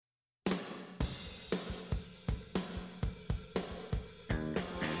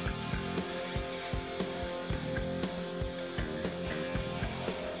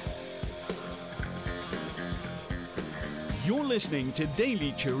You're listening to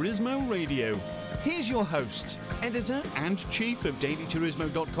Daily Turismo Radio. Here's your hosts, editor and chief of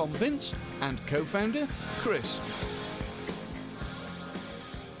dailyturismo.com, Vince, and co-founder, Chris.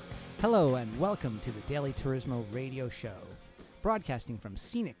 Hello and welcome to the Daily Turismo Radio Show, broadcasting from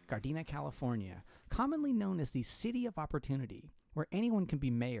scenic Gardena, California, commonly known as the City of Opportunity, where anyone can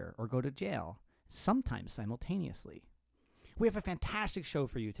be mayor or go to jail, sometimes simultaneously. We have a fantastic show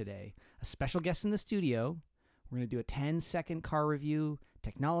for you today. A special guest in the studio. We're going to do a 10-second car review,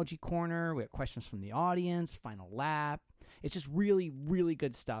 technology corner. We have questions from the audience, final lap. It's just really, really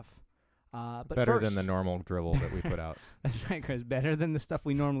good stuff. But better first, than the normal drivel that we put out. That's right, Chris. Better than the stuff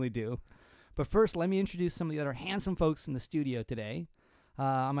we normally do. But first, let me introduce some of the other handsome folks in the studio today.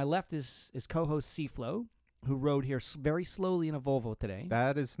 On my left is co-host Cflo, who rode here very slowly in a Volvo today.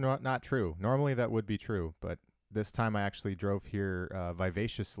 That is not true. Normally that would be true, but this time I actually drove here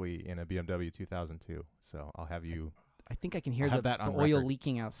vivaciously in a BMW 2002. So I'll have you... I think I can hear the oil record.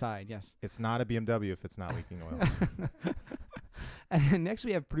 leaking outside, yes. It's not a BMW if it's not leaking oil. And then next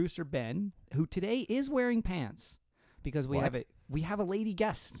we have producer Ben, who today is wearing pants because we have a lady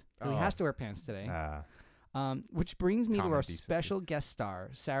guest who has to wear pants today. Which brings me to our special guest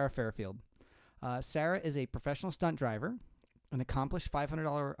star, Sarah Fairfield. Sarah is a professional stunt driver, an accomplished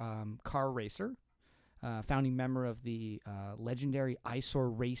 $500 car racer, founding member of the legendary Eyesore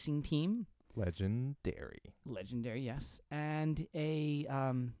Racing Team. Legendary, yes. And a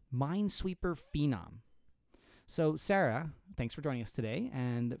minesweeper phenom. So, Sarah, thanks for joining us today.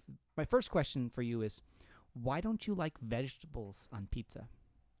 And my first question for you is, why don't you like vegetables on pizza?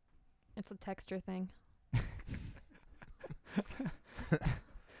 It's a texture thing.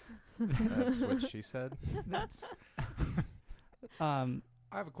 That's what she said. I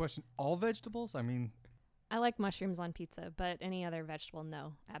have a question. All vegetables? I mean... I like mushrooms on pizza, but any other vegetable,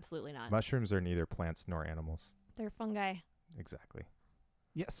 no, absolutely not. Mushrooms are neither plants nor animals. They're fungi. Exactly.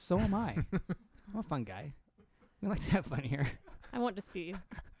 Yes, so am I. I'm a fun guy. We like to have fun here. I won't dispute you.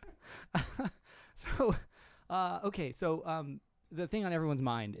 So the thing on everyone's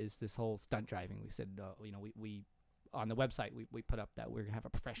mind is this whole stunt driving. We said, we on the website we put up that we're gonna have a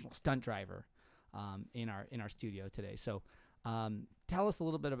professional stunt driver in our studio today. So tell us a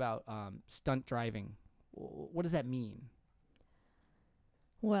little bit about stunt driving. What does that mean?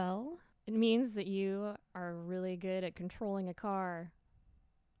 Well, it means that you are really good at controlling a car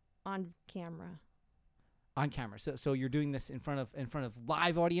on camera. On camera. So you're doing this in front of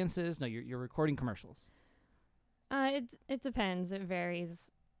live audiences? No, you're recording commercials. It depends. It varies.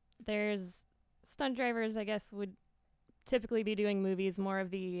 There's stunt drivers, I guess, would typically be doing movies, more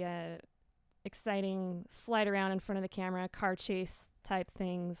of the exciting slide around in front of the camera, car chase type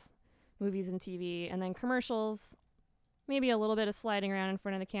things, movies and TV, and then commercials, maybe a little bit of sliding around in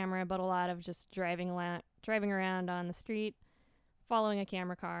front of the camera, but a lot of just driving around on the street, following a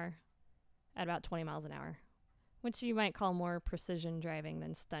camera car at about 20 miles an hour, which you might call more precision driving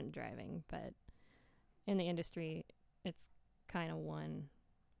than stunt driving, but in the industry, it's kind of one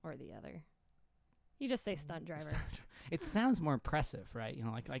or the other. You just say stunt driver. It sounds more impressive, right?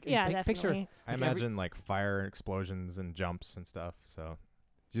 Like yeah, picture. definitely. I imagine like fire explosions and jumps and stuff. So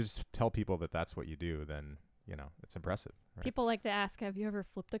you just tell people that that's what you do, then, it's impressive. Right? People like to ask, have you ever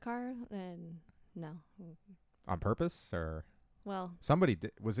flipped a car? And no. On purpose or? Well. Somebody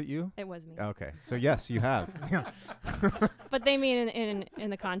did. Was it you? It was me. Okay. So yes, you have. But they mean in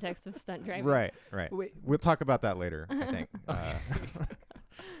the context of stunt driving. Right. Wait. We'll talk about that later, I think.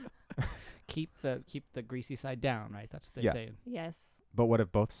 Keep the greasy side down, right? That's what they say. Yes. But what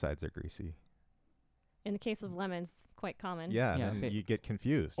if both sides are greasy? In the case of lemons, it's quite common. Yeah, then you get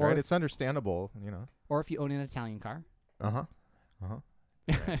confused, right? It's understandable, Or if you own an Italian car.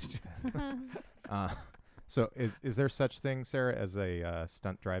 So is there such thing, Sarah, as a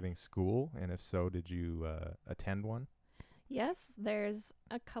stunt driving school? And if so, did you attend one? Yes, there's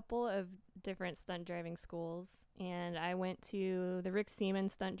a couple of different stunt driving schools, and I went to the Rick Seaman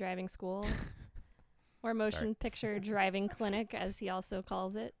Stunt Driving School, or Motion Picture Driving Clinic, as he also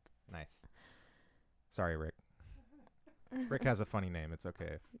calls it. Nice. Sorry, Rick. Rick has a funny name. It's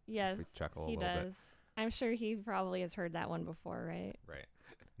okay if we chuckle a little bit. He does. I'm sure he probably has heard that one before, right? Right.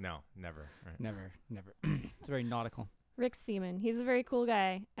 No, never. Right. Never. It's very nautical. Rick Seaman. He's a very cool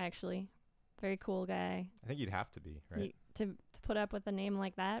guy, actually. Very cool guy. I think you'd have to be, right? To put up with a name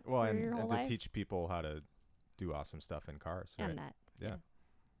like that for your whole life? To teach people how to do awesome stuff in cars, right? And that. Yeah.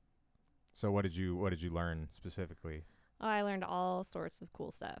 So what did you learn specifically? Oh, I learned all sorts of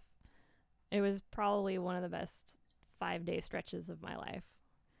cool stuff. It was probably one of the best 5-day stretches of my life,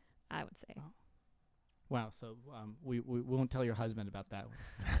 I would say. Oh. Wow. So we won't tell your husband about that.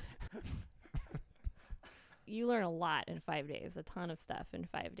 you learn a lot in 5 days, a ton of stuff in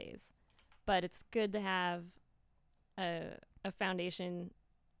 5 days. But it's good to have a foundation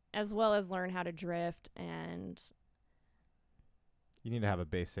as well as learn how to drift, and You need to have a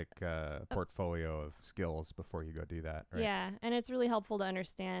basic portfolio of skills before you go do that, right? yeah, and it's really helpful to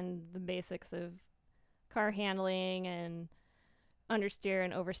understand the basics of car handling and understeer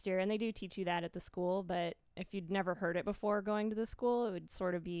and oversteer, and they do teach you that at the school, but if you'd never heard it before going to the school, it would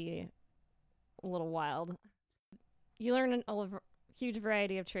sort of be a little wild. You learn a huge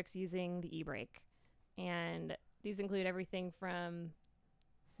variety of tricks using the e-brake, and these include everything from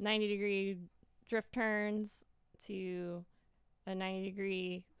 90-degree drift turns to a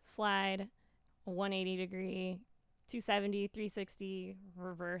 90-degree slide, a 180-degree, 270, 360,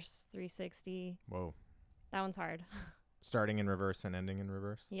 reverse 360. Whoa. That one's hard. Starting in reverse and ending in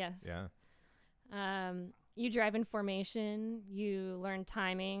reverse? Yes. Yeah. You drive in formation. You learn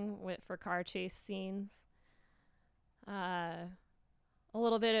timing for car chase scenes. A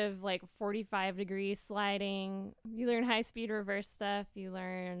little bit of like 45-degree sliding. You learn high-speed reverse stuff. You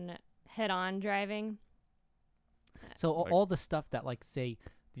learn head-on driving. So Like- all the stuff that, like, say,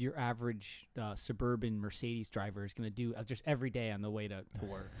 your average suburban Mercedes driver is going to do just every day on the way to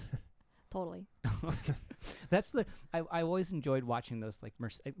work. Totally. That's I always enjoyed watching those, like,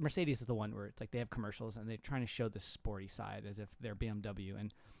 Mercedes is the one where it's like they have commercials and they're trying to show the sporty side as if they're BMW,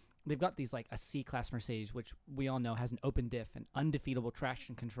 and they've got these, like, a C-Class Mercedes, which we all know has an open diff and undefeatable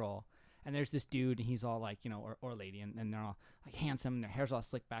traction control. And there's this dude, and he's all like, or lady, and they're all like handsome, and their hair's all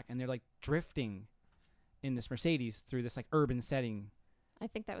slicked back, and they're like drifting in this Mercedes through this like urban setting. I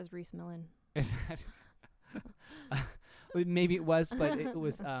think that was Reese Millen. Is that maybe it was, but it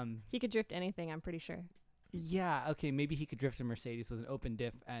was He could drift anything, I'm pretty sure. yeah, okay, maybe he could drift a Mercedes with an open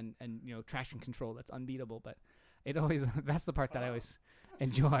diff and traction control that's unbeatable, but it always that's the part that I always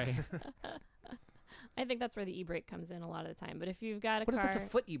enjoy. I think that's where the e-brake comes in a lot of the time. But if you've got a What car, if it's a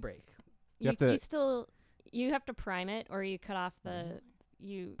foot e-brake? You have to- you have to prime it, or you cut off the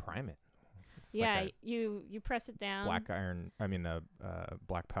Prime it. It's yeah, like you press it a down.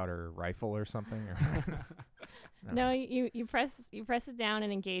 black powder rifle or something. Or No, you press it down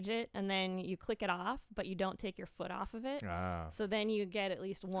and engage it, and then you click it off, but you don't take your foot off of it. Ah. So then you get at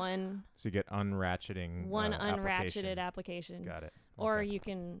least one So you get unratcheting. unratcheted application. Got it. Or Okay. you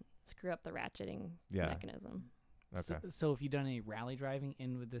can screw up the ratcheting Yeah. mechanism. Okay. So have you done any rally driving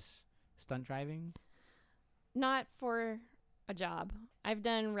in with this stunt driving? Not for a job. I've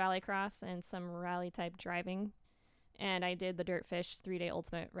done rallycross and some rally type driving, and I did the Dirtfish 3-day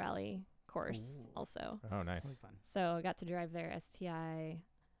ultimate rally course Ooh. also. Oh, nice. That's really fun. So I got to drive their STI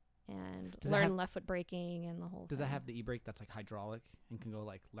and Does that learn have- left foot braking and the whole Does thing. that have the e-brake that's like hydraulic and can go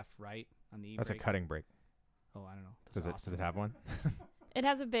like left right on the e-brake? That's a cutting brake. Oh, I don't know. Does That's it have one? It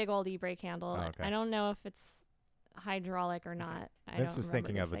has a big old e-brake handle. Oh, okay. I don't know if it's hydraulic or not. I Vince don't was remember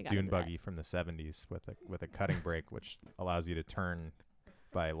thinking if of they a got dune into that. buggy from the 70s with a cutting brake, which allows you to turn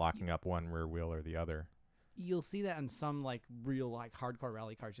by locking up one rear wheel or the other. You'll see that in some like real like hardcore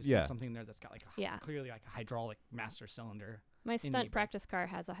rally cars. Just Yeah. something there that's got like Yeah. clearly like a hydraulic master cylinder. My the stunt e-brake. practice car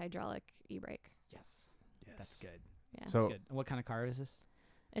has a hydraulic e-brake. Yes, that's good. Yeah. So- That's good. And what kind of car is this?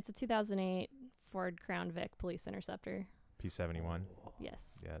 It's a 2008 Ford Crown Vic Police Interceptor. P71. Yes.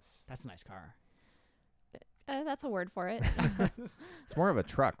 Yes. That's a nice car. That's a word for it. It's more of a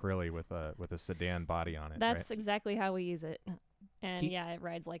truck, really, with a sedan body on it. That's right? exactly how we use it. And Do- yeah, it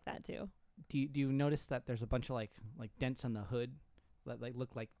rides like that too. Do you notice that there's a bunch of like dents on the hood that like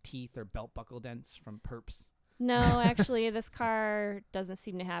look like teeth or belt buckle dents from perps? No, actually, this car doesn't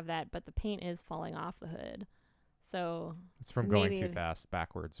seem to have that, but the paint is falling off the hood. So It's from going maybe too fast,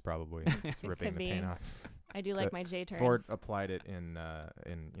 backwards, probably. It's It ripping could the paint be. off. I do like But my J turns. Ford applied it in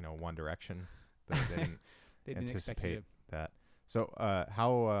one direction. They didn't They didn't expect you anticipate that. So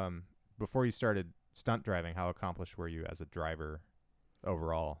how before you started stunt driving, how accomplished were you as a driver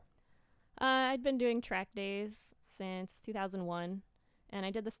overall? I'd been doing track days since 2001, and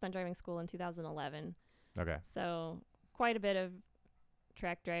I did the stunt driving school in 2011. Okay. So quite a bit of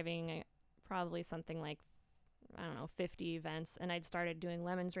track driving, probably something like, 50 events. And I'd started doing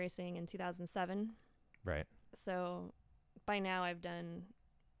Lemons racing in 2007. Right. So by now I've done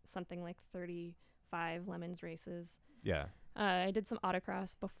something like 35 Lemons races. Yeah. I did some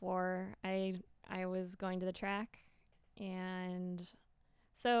autocross before I was going to the track. And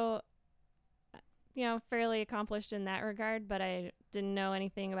so, fairly accomplished in that regard, but I didn't know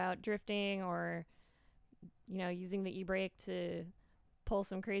anything about drifting or, using the e-brake to pull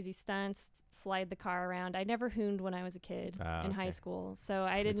some crazy stunts, slide the car around. I never hooned when I was a kid in high Okay. school, so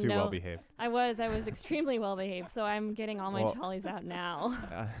I You're didn't too know. well behaved. I was extremely well behaved, so I'm getting all my Well- jollies out now.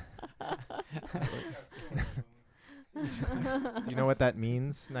 You know what that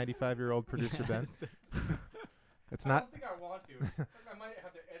means, 95-year-old producer Ben? It's I not. don't think I want to. I might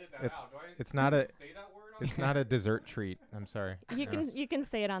have to edit that It's- out. Do I It's not a. say that word on It's not a dessert treat. I'm sorry. You can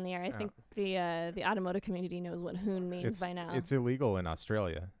say it on the air. I Yeah. think the automotive community knows what hoon means It's by now. It's illegal in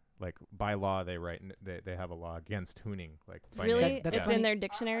Australia. Like by law, they have a law against hooning. Like by Really? name. That's It's funny. in their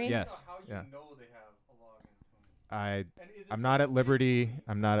dictionary? Yes. How you Yeah. know they have a law against hooning? And is it I'm not at the liberty. same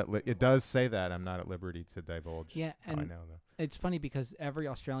I'm not at. It does say that I'm not at liberty to divulge. Yeah, how I and know though. it's funny because every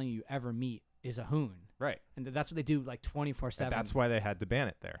Australian you ever meet is a hoon, Right. and that's what they do like 24/7. And that's why they had to ban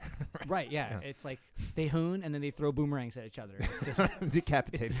it there. Right? Yeah. Yeah. It's like they hoon and then they throw boomerangs at each other. It's just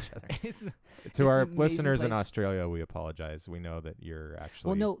Decapitate it's- each other. it's, To it's our an amazing listeners in place. Australia, we apologize. We know that you're actually.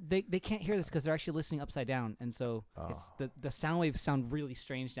 well, no, they can't hear this because they're actually listening upside down, and so it's Oh. the sound waves sound really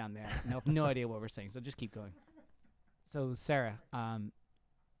strange down there. And they have no idea what we're saying. So just keep going. So Sarah,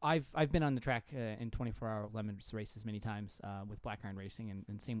 I've been on the track in 24-hour lemons races many times with Black Iron Racing,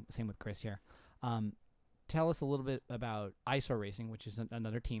 and same with Chris here. Tell us a little bit about ISOR Racing, which is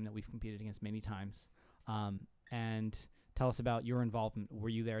another team that we've competed against many times, and tell us about your involvement. Were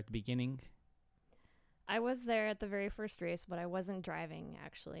you there at the beginning? I was there at the very first race, but I wasn't driving,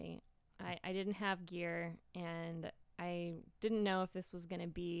 actually. I didn't have gear, and I didn't know if this was going to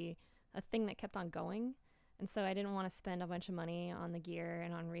be a thing that kept on going. And so I didn't want to spend a bunch of money on the gear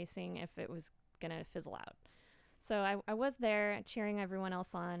and on racing if it was going to fizzle out. So I was there cheering everyone else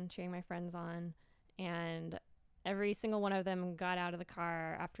on, cheering my friends on, and every single one of them got out of the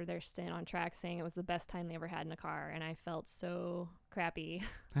car after their stint on track saying it was the best time they ever had in a car. And I felt so crappy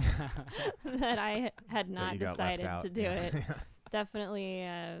that I had that not you got left decided out. to do Yeah. it. Definitely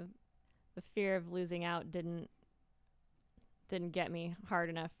the fear of losing out didn't get me hard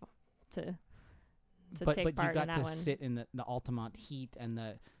enough to but take you part got in that to one. sit in the Altamont heat and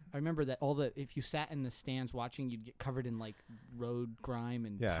I remember that if you sat in the stands watching, you'd get covered in like road grime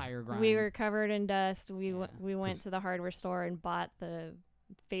and Yeah. tire grime. We were covered in dust. Yeah. We went 'Cause- to the hardware store and bought the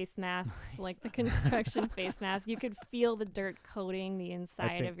face masks, like the construction face mask. You could feel the dirt coating the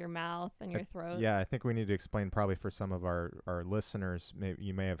inside think- of your mouth and your throat. Yeah, I think we need to explain probably for some of our listeners.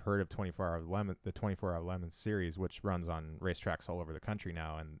 You may have heard of 24-hour lemon, the 24-hour lemon series, which runs on racetracks all over the country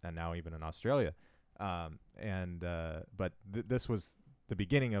now, and now even in Australia. But this was the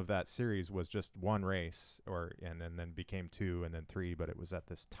beginning of that series was just one race, and then became two and then three. But it was at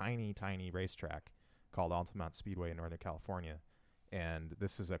this tiny racetrack called Altamont Speedway in Northern California, and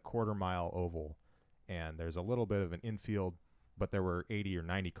this is a quarter-mile oval, and there's a little bit of an infield. But there were 80 or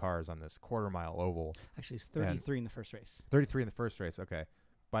 90 cars on this quarter-mile oval. Actually, it's 33 in the first race. 33 in the first race. Okay.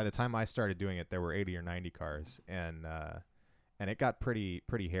 By the time I started doing it, there were 80 or 90 cars, and it got pretty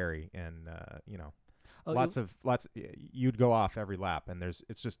hairy, and lots. You'd go off every lap, and it's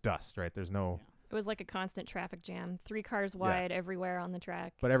just dust, right? There's no. Yeah. It was like a constant traffic jam. 3 cars wide everywhere on the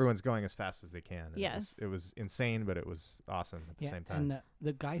track. But everyone's going as fast as they can. and Yes. It was insane, but it was awesome at the same time. And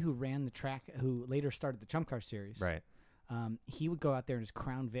the guy who ran the track, who later started the Chump Car series, Right. He would go out there in his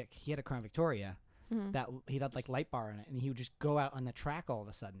Crown Vic. He had a Crown Victoria Mhm. that he had like light bar in it, and he would just go out on the track all of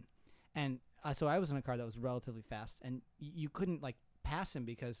a sudden. And so I was in a car that was relatively fast, and you couldn't like pass him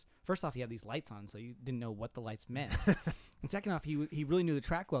because first off he had these lights on, so you didn't know what the lights meant. And second off, he really knew the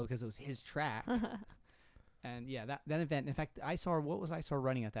track well because it was his track. And yeah, that event. In fact, what was ISOR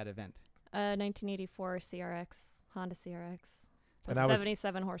running at that event? 1984 CRX, Honda CRX. And With that was-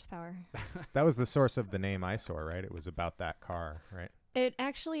 77 horsepower. That was the source of the name ISOR, right? It was about that car, right? It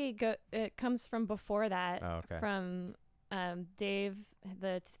actually it comes from before that. Oh, okay. From Dave,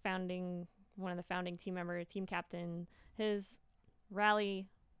 one of the founding team captain. His rally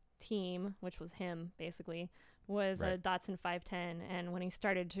team, which was him basically, was a Right. Datsun 510. And when he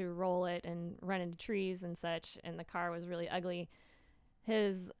started to roll it and run into trees and such, and the car was really ugly,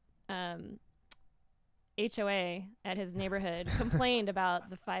 his HOA at his neighborhood complained about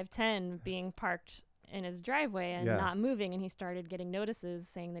the 510 being parked in his driveway and Yeah. not moving, and he started getting notices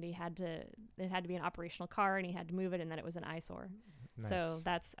saying that it had to be an operational car and he had to move it and that it was an eyesore. So Nice.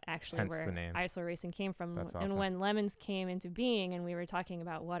 that's actually Hence where the name. eyesore racing came from. That's And awesome. when Lemons came into being and we were talking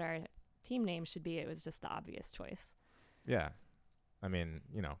about what our team name should be, it was just the obvious choice. Yeah. I mean,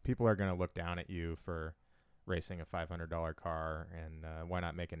 people are going to look down at you for racing a $500 car, and why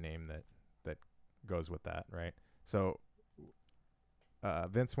not make a name that goes with that, right? So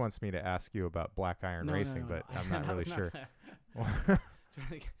Vince wants me to ask you about Black Iron Racing, but I'm not really sure. I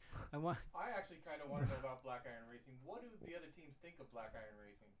actually kind of want to know about Black Iron Racing. What do the other teams think of Black Iron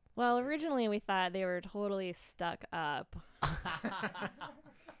Racing? Well, originally we thought they were totally stuck up.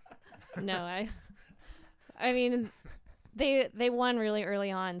 No, I mean, they won really early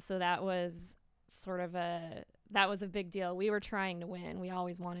on, so that was sort of that was a big deal. We were trying to win. We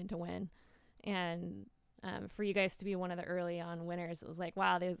always wanted to win. And for you guys to be one of the early on winners, it was like,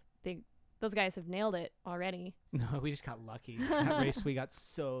 wow, those guys have nailed it already. No, we just got lucky. That race, we got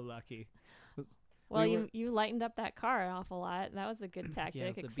so lucky. Well, We were- you lightened up that car an awful lot. That was a good tactic. Yeah, it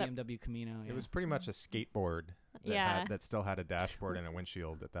was the except BMW Camino. It yeah. was pretty much a skateboard that still had a dashboard and a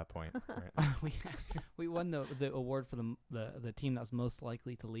windshield at that point. Right? we won the award for the team that was most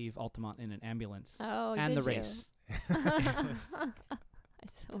likely to leave Altamont in an ambulance Oh, and did the you? race. I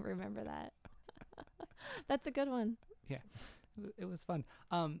still remember that. That's a good one. It was fun.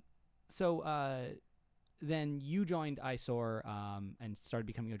 So then you joined ISOR and started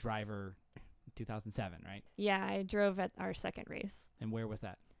becoming a driver in 2007, right? Yeah, I drove at our second race. And where was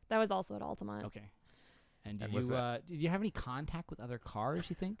that? That was also at Altamont. Okay. And And did was you have any contact with other cars,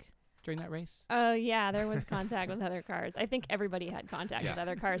 you think, during that race? Oh, yeah, there was contact with other cars. I think everybody had contact with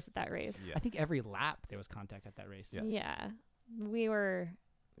other cars at that race. Yeah. I think every lap there was contact at that race. Yes. Yeah. We were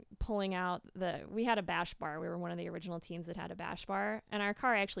pulling out we had a bash bar. We were one of the original teams that had a bash bar, and our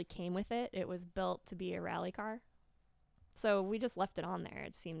car actually came with it. It was built to be a rally car. So we just left it on there.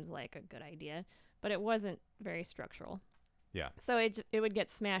 It seemed like a good idea, but it wasn't very structural. Yeah. So it would get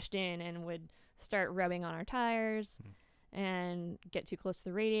smashed in and would start rubbing on our tires and get too close to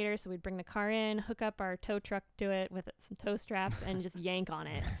the radiator. So we'd bring the car in, hook up our tow truck to it with some tow straps and just yank on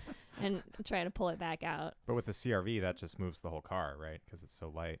it and try to pull it back out. But with the CRV, that just moves the whole car, right? Because it's so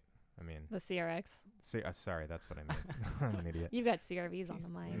light. I mean, The CRX. sorry, that's what I meant. I'm an idiot. You've got CRVs on the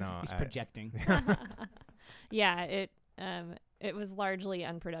mind. No, He's projecting. Yeah, it was largely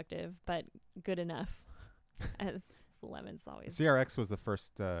unproductive, but good enough, as the Lemons always. CRX was the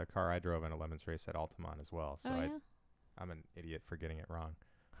first car I drove in a Lemons race at Altamont as well. So Oh, yeah? I'm an idiot for getting it wrong.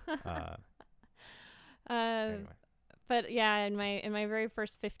 Anyway. But yeah, in my very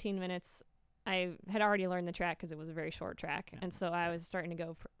first 15 minutes, I had already learned the track because it was a very short track, and so I was starting to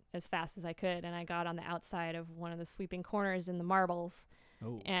go as fast as I could, and I got on the outside of one of the sweeping corners in the marbles,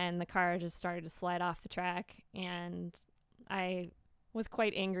 and the car just started to slide off the track, and I was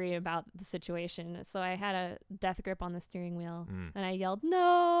quite angry about the situation. So I had a death grip on the steering wheel, and I yelled,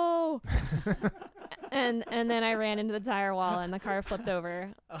 "No!" and then I ran into the tire wall, and the car flipped over.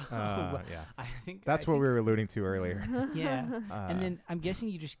 Yeah. I think That's what we were alluding to earlier. Yeah. And then I'm guessing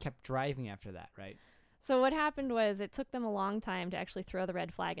you just kept driving after that, right? So what happened was it took them a long time to actually throw the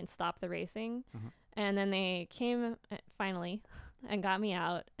red flag and stop the racing. And then they came finally and got me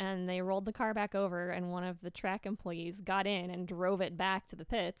out, and they rolled the car back over, and one of the track employees got in and drove it back to the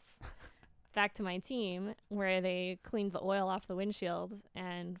pits, back to my team, where they cleaned the oil off the windshield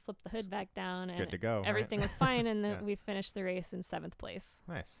and flipped the hood back down, and Good to go. everything right? was fine, and Yeah. we finished the race in 7th place.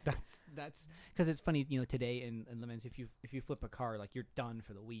 Nice. That's because it's funny, today in Lemons, if you flip a car, like you're done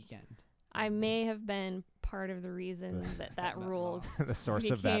for the weekend. I may have been part of the reason that that rule The source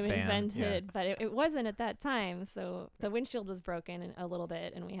of that became ban. invented, but it wasn't at that time. So the windshield was broken a little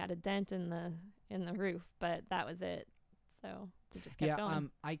bit, and we had a dent in the roof, but that was it. So we just kept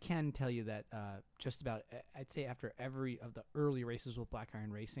going. I can tell you that just about, I'd say after every of the early races with Black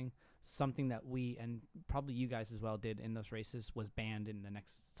Iron Racing, something that we, and probably you guys as well, did in those races was banned in the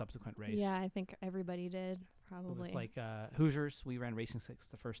next subsequent race. Yeah, I think everybody did, It probably. was like Hoosiers. We ran Racing 6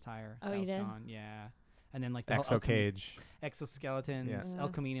 the first tire. Oh, that you was did? gone. Yeah. And then like the Exo cage. exoskeletons, Yeah. El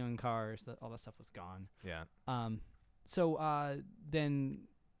Camino in cars, all that stuff was gone. Yeah. So then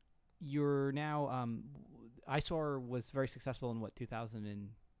you're now ISOR was very successful in what,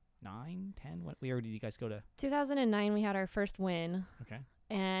 2009, 10? What year did you guys go to? 2009, we had our first win, Okay.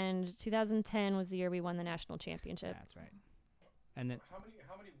 and 2010 was the year we won the national championship. That's right. And then How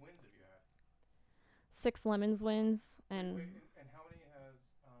many wins have you had? 6 Lemons wins, and Wait, and how many has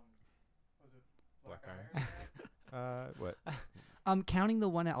was it Black Black Iron? What? counting the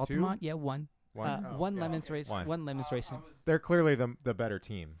one at Altamont, yeah, one. One? Oh, One okay. Lemons Okay. race, One. one Lemons racing. They're clearly the better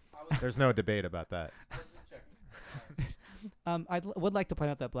team. I was There's no debate about that. just checking. I would like to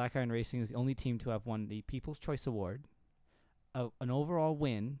point out that Black Iron Racing is the only team to have won the People's Choice Award, an overall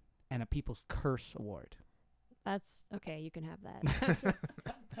win, and a People's Curse Award. that's okay. You can have that.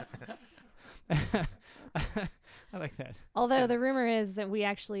 I like that. Although the rumor is that we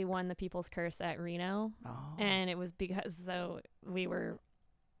actually won the People's Curse at Reno, Oh. and it was because though we were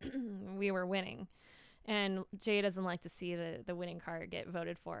we were winning, and Jay doesn't like to see the winning car get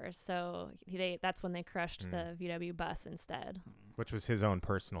voted for, so that's when they crushed the VW bus instead. Which was his own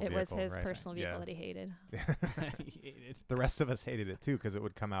personal It vehicle. was his right? personal vehicle Yeah. that he hated. He hated. The rest of us hated it too because it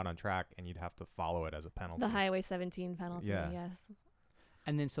would come out on track and you'd have to follow it as a penalty. The Highway 17 penalty, Yeah. yes.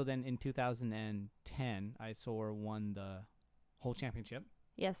 And then in 2010, ISOR won the whole championship.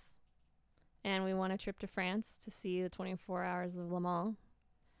 Yes. and we won a trip to France to see the 24 Hours of Le Mans.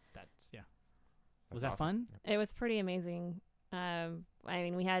 That's That's Was that awesome. fun? It was pretty amazing. I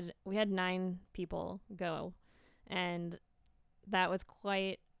mean, we had 9 people go, and that was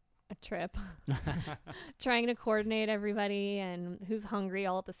quite a trip. Trying to coordinate everybody and who's hungry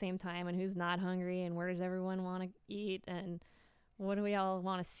all at the same time and who's not hungry and where does everyone want to eat and what do we all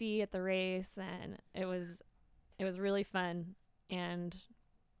want to see at the race, and it was really fun and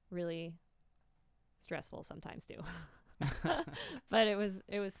really stressful sometimes too. But it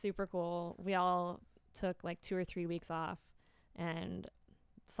was super cool. We all took like 2 or 3 weeks off and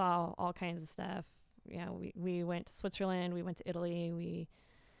saw all kinds of stuff. We went to Switzerland, we went to Italy,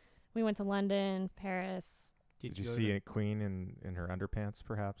 we went to London, Paris. Did you see a queen in her underpants,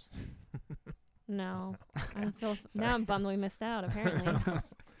 perhaps? No. Now I'm bummed we missed out, apparently.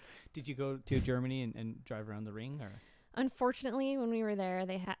 Did you go to Germany and drive around the ring? Or Unfortunately, when we were there,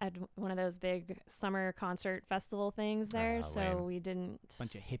 they had one of those big summer concert festival things there, so lame. we didn't.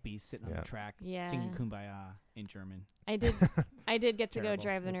 bunch of hippies sitting on Yeah. the track Yeah. singing Kumbaya in German. I did get to go Terrible.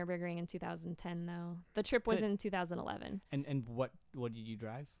 drive the Nürburgring in 2010, though. The trip was Good. in 2011. And what did you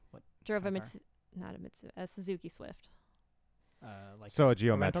drive? What Drove kind a of car? a Suzuki Swift. Like So a rental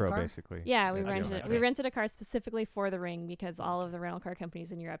Geo-Metro, car? basically. Yeah, we Yeah, rented Geo-Metro. we rented a car specifically for the ring because all of the rental car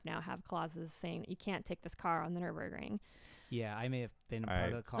companies in Europe now have clauses saying that you can't take this car on the Nürburgring. Yeah, I may have been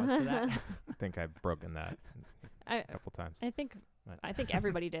part of the cause to that. I think I've broken that I a couple times. I think Right. I think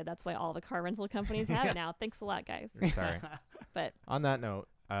everybody did. That's why all the car rental companies have it now. Thanks a lot, guys. Sorry. But On that note,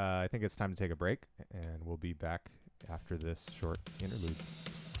 I think it's time to take a break, and we'll be back after this short interlude.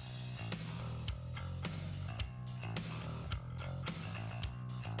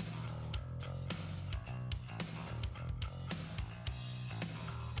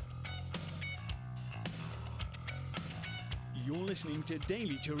 You're listening to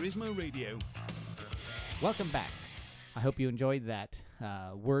Daily Turismo Radio. Welcome back. I hope you enjoyed that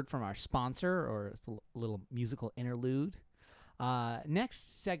word from our sponsor, or it's a little musical interlude.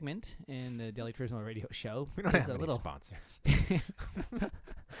 Next segment in the Daily Turismo Radio Show We don't is have a any little. sponsors.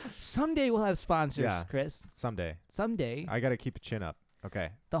 Someday we'll have sponsors, Yeah. Chris. Someday. Someday. I got to keep a chin up. Okay.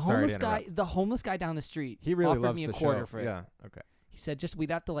 The Sorry to homeless guy down the street. He really offered loves me a the quarter show. for it. Yeah. Okay. He said just we'd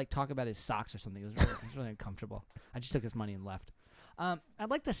have to like talk about his socks or something. It was really uncomfortable. I just took his money and left. I'd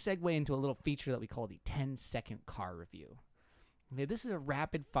like to segue into a little feature that we call the 10-second car review. Okay, this is a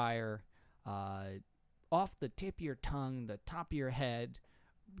rapid fire, off the tip of your tongue, the top of your head,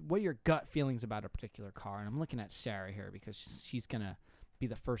 what are your gut feelings about a particular car. And I'm looking at Sarah here because she's going to be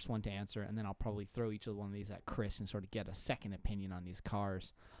the first one to answer, and then I'll probably throw each of one of these at Chris and sort of get a second opinion on these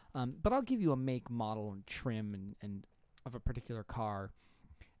cars. But I'll give you a make, model, and trim and of a particular car.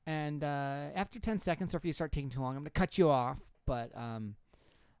 And after 10 seconds, or if you start taking too long, I'm going to cut you off. But and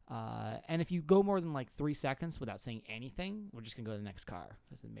if you go more than like 3 seconds without saying anything, we're just going to go to the next car,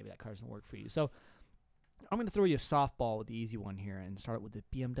 because then maybe that car doesn't work for you. So I'm going to throw you a softball with the easy one here and start with the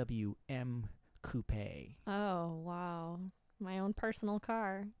BMW M Coupe. oh wow, my own personal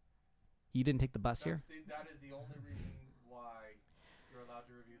car. You didn't take the bus here? That is the only reason why you're allowed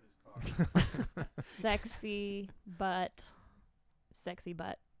to review this car. Sexy butt.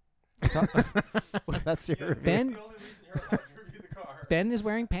 That's your review. Ben? That's the only reason you're allowed to review the car. Ben is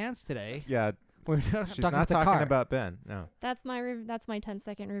wearing pants today. Yeah. We're She's talking not about the talking car. about Ben. No. That's my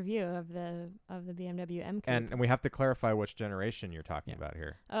 10-second review of the BMW M Coupe. And we have to clarify which generation you're talking Yeah. about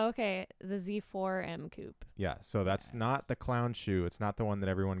here. Oh, okay, the Z4 M Coupe. Yeah. So that's not the clown shoe. It's not the one that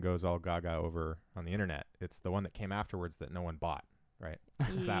everyone goes all gaga over on the internet. It's the one that came afterwards that no one bought. Right.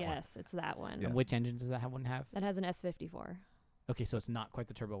 It's that one. Yes, it's that one. Yeah. And which engine does that one have? That has an S54. Okay, so it's not quite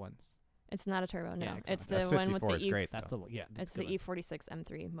the turbo ones. It's not a turbo, no. Yeah, it's excellent. the one with S54 the is E. great. That's though. the one. Yeah, It's that's the a good one. E46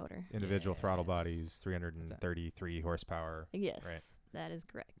 M3 motor. Individual throttle Yes. bodies, 333 horsepower. Yes, Right. that is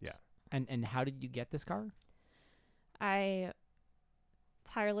correct. Yeah. And how did you get this car? I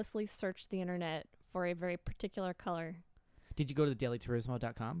tirelessly searched the internet for a very particular color. Did you go to the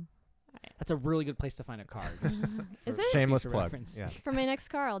dailyturismo.com? I- That's a really good place to find a car. just Is for it? Shameless future plug. reference. Yeah. For my next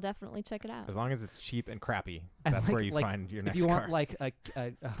car, I'll definitely check it out. As long as it's cheap and crappy, And that's like- where you like, find your If next you car. want like a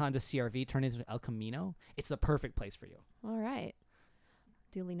Honda CR-V turned into an El Camino, it's the perfect place for you. All right.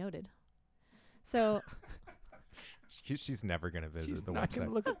 Duly noted. So, She's never going to visit She's the not website. going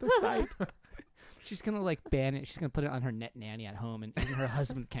to look at the site. She's going to like ban it. She's going to put it on her net nanny at home, and even her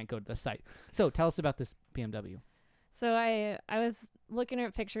husband can't go to the site. So tell us about this BMW. so I was looking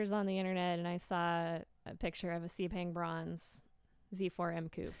at pictures on the internet, and I saw a picture of a Sepang Bronze Z4 M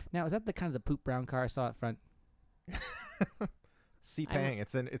Coupe. Now, is that the kind of the poop brown car I saw up front? Sepang.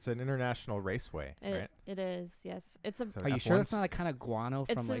 It's an international raceway, right? It is, yes. It's a So Are you F1 sure it's not like kind of guano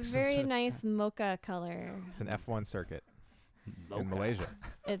it's from a like some very sort of- nice mocha color. It's an F1 circuit in Mocha. Malaysia.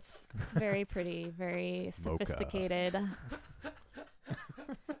 It's very pretty, very Mocha. sophisticated.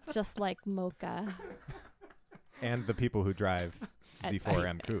 Just like mocha. And the people who drive At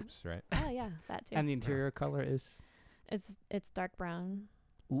Z4M coupes, right? Oh yeah, that too. And the interior color is It's dark brown.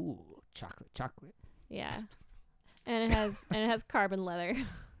 ooh chocolate. Yeah. And it has carbon leather.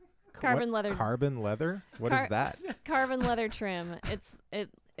 Carbon leather. Carbon leather? What is Car- that? Carbon leather trim. It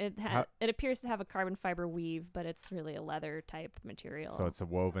How- appears to have a carbon fiber weave, but it's really a leather type material. So it's a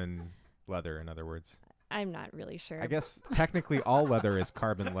woven leather, in other words. I'm not really sure. I guess technically all leather is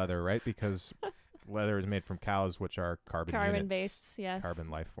carbon leather, right? Because leather is made from cows, which are carbon carbon units, based, yes. carbon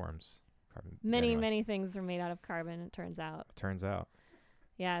life forms. Carbon. Many anyway, many things are made out of carbon. It turns out. Turns out.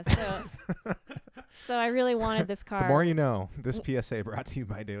 Yeah. So I really wanted this car. The more you know. This PSA brought to you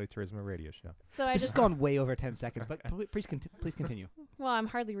by Daily Turismo Radio Show. So I This has just gone way over 10 seconds, but please continue. well, I'm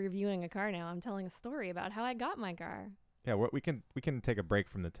hardly reviewing a car now. I'm telling a story about how I got my car. Yeah, we can take a break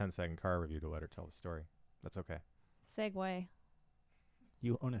from the 10-second car review to let her tell the story. That's okay. Segway.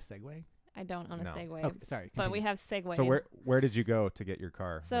 You own a Segway? I don't own a No. Segway, Okay, sorry. but we continue. have Segway. So where did you go to get your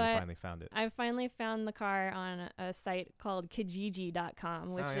car So when you I- finally found it? I finally found the car on a site called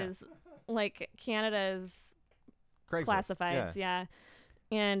Kijiji.com, which Oh, yeah. is like Canada's Craigslist. classifieds, yeah.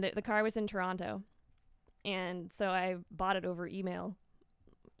 And the car was in Toronto. And so I bought it over email.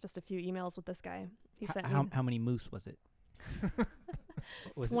 Just a few emails with this guy. He sent me how many moose was it?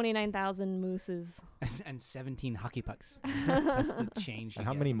 Was 29,000 mooses. it? And 17 hockey pucks. That's the change. And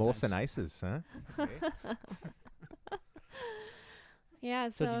how many Molson Ices, huh? Yeah,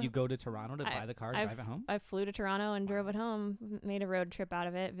 So did you go to Toronto to buy the car, I drive it home? I flew to Toronto and drove it home, made a road trip out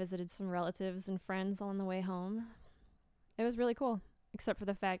of it, visited some relatives and friends on the way home. It was really cool, except for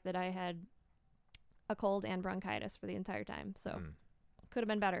the fact that I had a cold and bronchitis for the entire time. So Mm. could have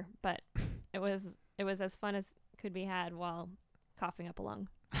been better, but it was as fun as could be had while coughing up a lung.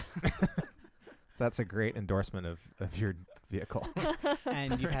 That's a great endorsement of your vehicle.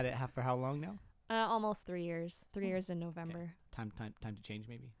 And you've had it for how long now? Almost 3 years. 3 years in November. Time to change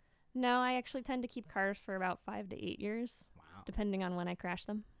maybe? No, I actually tend to keep cars for about 5 to 8 years, Wow. depending on when I crash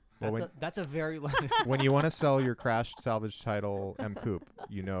them. Well, That's a very long... when you want to sell your crashed salvage title M Coupe,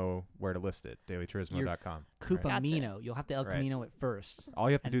 you know where to list it, dailyturismo.com. Coupe right? Amino. You'll have to El Right. Camino it first. All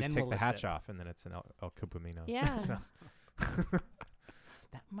you have to And do is then take we'll the list hatch it. off, and then it's an El Coupe Amino. Yeah.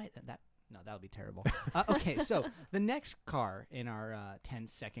 That'll be terrible. Okay, so the next car in our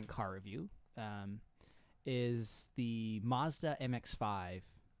 10-second car review is the Mazda MX-5,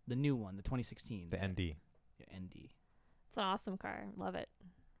 the new one, the 2016. The ND. Yeah, ND. It's an awesome car. Love it.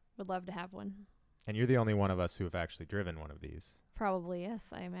 Would love to have one. And you're the only one of us who have actually driven one of these. Probably, yes.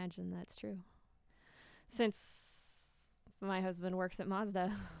 I imagine that's true. Since my husband works at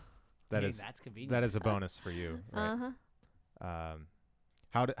Mazda. That's convenient. that is a bonus for you, right? Uh-huh.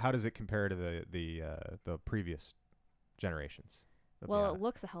 How does it compare to the previous generations? of Well, Miata? it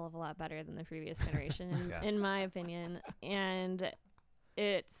looks a hell of a lot better than the previous generation, Yeah. in my opinion. And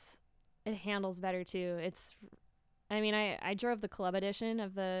it handles better, too. I drove the club edition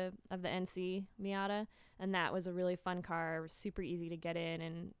of the NC Miata, and that was a really fun car. It was super easy to get in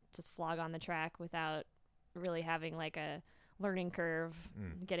and just flog on the track without really having like a learning curve,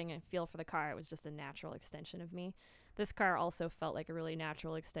 getting a feel for the car. It was just a natural extension of me. This car also felt like a really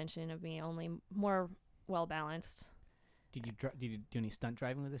natural extension of me, only more well balanced. Did you do any stunt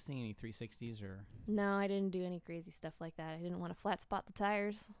driving with this thing? Any 360s or? No, I didn't do any crazy stuff like that. I didn't want to flat spot the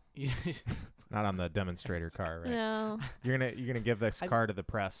tires. Not on the demonstrator car, right? No. You're gonna give this car to the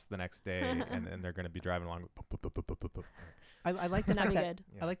press the next day, and they're gonna be driving along. I like the That'd fact be that good.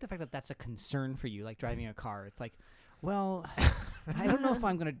 Yeah. I like the fact that that's a concern for you, like driving a car. It's like, well, I don't know if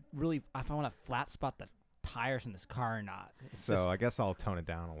I want to flat spot the tires in this car or not. It's So just- I guess I'll tone it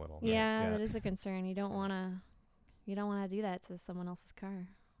down a little. right? Yeah, that is a concern. You don't want to do that to someone else's car,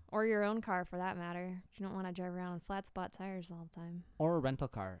 or your own car for that matter. You don't want to drive around on flat spot tires all the time. or a rental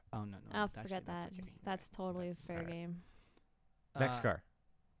car. Oh no. Oh, actually, forget that's that. okay. That's totally That's fair alright. game. Next Uh, car.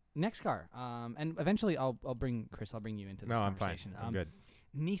 Next car. And eventually I'll bring Chris. I'll bring you into this No, I'm fine. conversation. I'm good.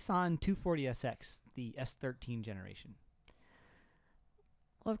 Nissan 240SX, the S13 generation.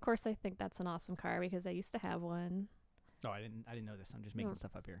 Well, of course, I think that's an awesome car because I used to have one. Oh, I didn't know this. I'm just making Oh.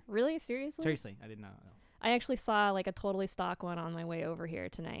 stuff up here. Really? Seriously? Seriously, I did not know. I actually saw like a totally stock one on my way over here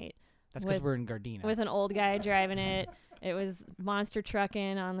tonight. That's because we're in Gardena. with an old guy driving it. It was monster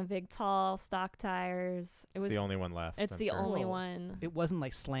trucking on the big, tall stock tires. It's the only one left. It's I'm the sure. only Whoa. one. It wasn't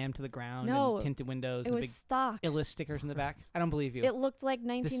like slammed to the ground No, and tinted windows It and was big stock. Illis stickers in the back. I don't believe you. It looked like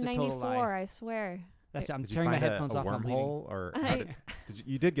This is a total 1994, I swear. I'm Did you tearing my find headphones a off. and I'm leaving. wormhole, or how I- did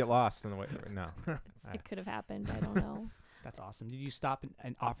you did get lost in the way? No. It could have happened. I don't know. That's awesome. Did you stop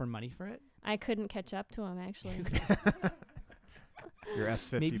and offer money for it? I couldn't catch up to him, actually. Your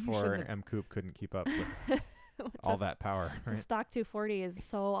Maybe you S54 shouldn't M Coupe couldn't keep up with all that power. The Right? stock 240 is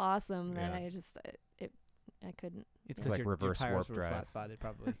so awesome that Yeah. I just, I couldn't. It's It's because like your reverse tires warp were drive. flat spotted,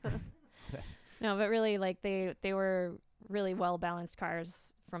 probably. Yes. No, but really, like, they were really well-balanced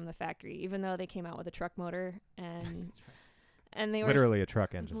cars from the factory, even though they came out with a truck motor and That's right. and they were Literally a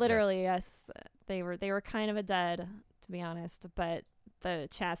truck engine. literally, yes, they were kind of a dud, to be honest, but the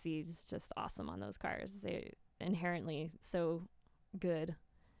chassis is just awesome on those cars. They inherently so good.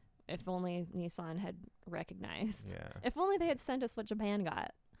 If only Nissan had recognized. Yeah. If only they had sent us what Japan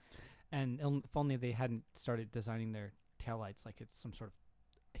got. And if only they hadn't started designing their taillights like it's some sort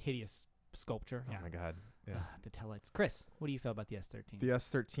of hideous sculpture. Oh my God. Yeah. The taillights. Chris, what do you feel about the S13? The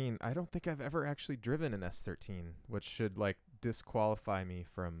S13. I don't think I've ever actually driven an S13, which should like disqualify me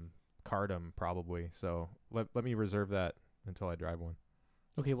from cardom probably. So let me reserve that until I drive one.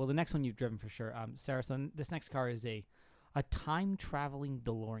 Okay, well, the next one you've driven for sure. Sarah, so this next car is a time-traveling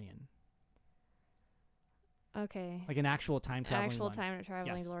DeLorean. Okay. Like an actual time-traveling one. time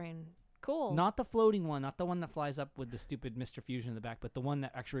traveling Yes. DeLorean. Cool. Not the floating one, not the one that flies up with the stupid Mr. Fusion in the back, but the one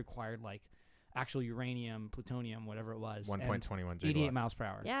that actually required like actual uranium, plutonium, whatever it was. 1.21 88 gigawatts. miles per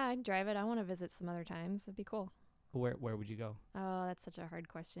hour. Yeah, I'd drive it. I want to visit some other times. It'd be cool. Where would you go? Oh, that's such a hard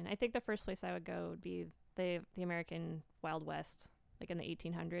question. I think the first place I would go would be the American Wild West, like in the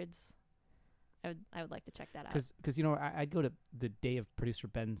 1800s. I would like to check that out. Because you know, I'd go to the day of producer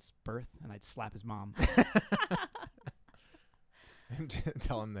Ben's birth and I'd slap his mom. And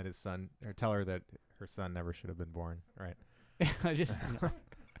tell him that his son, or tell her that her son never should have been born. Right. I just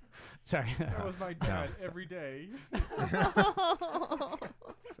sorry. That was my dad No. every day. I'm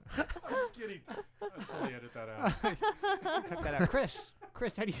just kidding. I'll totally edit that out. Cut that out. Chris,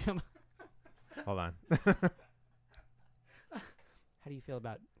 how do you feel? Hold on. How do you feel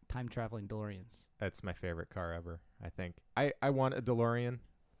about time traveling DeLoreans? That's my favorite car ever. I think I want a DeLorean,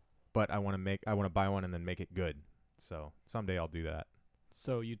 but I want to buy one and then make it good. So someday I'll do that.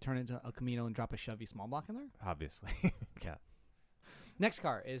 So you turn into a Camino and drop a Chevy small block in there? Obviously. Yeah. Next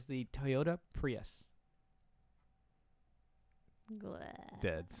car is the Toyota Prius.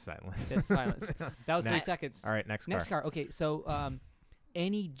 Dead silence. Dead silence. That was 3 Next. seconds. All right, next car. Next car. Okay, so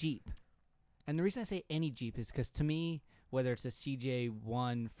any Jeep. And the reason I say any Jeep is because to me, whether it's a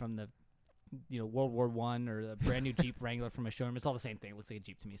CJ1 from the World War I or the brand new Jeep Wrangler from a showroom, it's all the same thing. It looks like a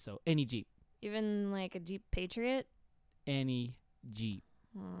Jeep to me. So any Jeep. Even like a Jeep Patriot. Any Jeep.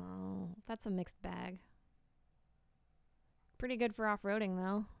 Oh, that's a mixed bag. Pretty good for off-roading,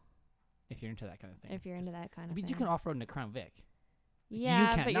 though. If you're into that kind of thing. If you're into that kind I of mean, thing. you can off-road in a Crown Vic. Yeah,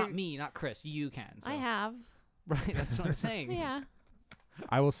 you can. but Not you're- me, not Chris. You can. So. I have. Right, that's what I'm saying. Yeah.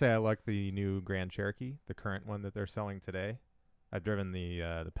 I will say I like the new Grand Cherokee, the current one that they're selling today. I've driven the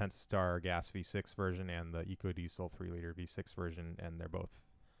Pentastar gas V6 version and the EcoDiesel 3-liter V6 version, and they're both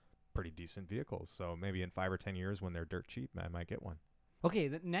pretty decent vehicles. So maybe in 5 or 10 years when they're dirt cheap, I might get one. Okay,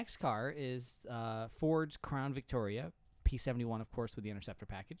 the next car is Ford's Crown Victoria, P71, of course, with the Interceptor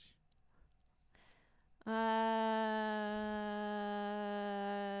package.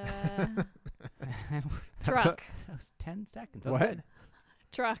 Truck. That was 10 seconds. That was What? good.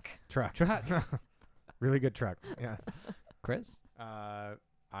 Truck. Truck. Truck. Really good truck. Yeah. Chris? Yeah.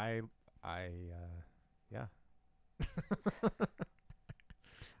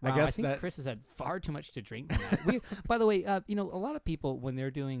 Wow, I guess I think that Chris has had far too much to drink tonight. By the way, a lot of people, when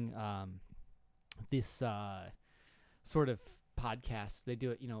they're doing this sort of podcast, they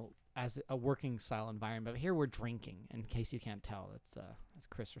do it, as a working style environment. But here we're drinking, in case you can't tell. That's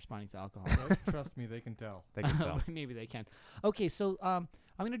Chris responding to alcohol. Trust me, they can tell. they can tell. Maybe they can. Okay, so I'm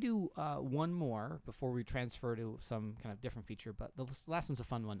going to do one more before we transfer to some kind of different feature. But the last one's a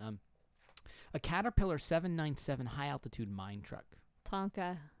fun one. A Caterpillar 797 high-altitude mine truck.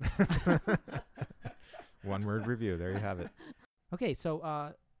 Tonka. One word review. There you have it. Okay,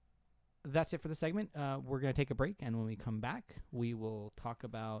 so that's it for the segment. We're going to take a break, and when we come back, we will talk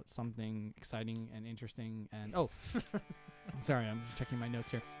about something exciting and interesting. And sorry, I'm checking my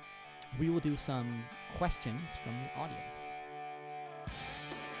notes here. We will do some questions from the audience.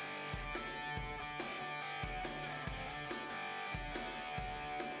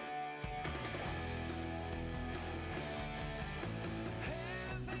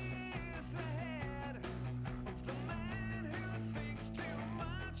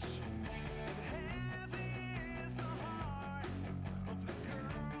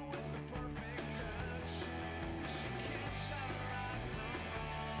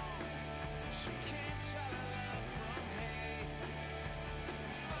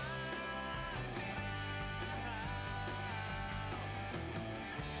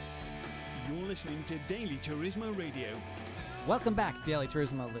 You're listening to Daily Turismo Radio. Welcome back, Daily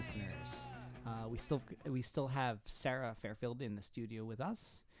Turismo listeners. We still have Sarah Fairfield in the studio with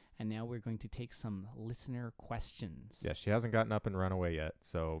us, and now we're going to take some listener questions. Yeah, she hasn't gotten up and run away yet.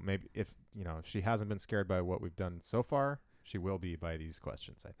 So maybe if she hasn't been scared by what we've done so far, she will be by these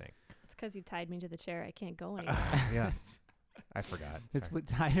questions, I think. It's because you tied me to the chair. I can't go anywhere. Yeah, I forgot. It's Sorry.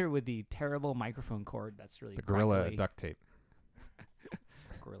 tied her with the terrible microphone cord. That's really The gorilla crackly. duct tape.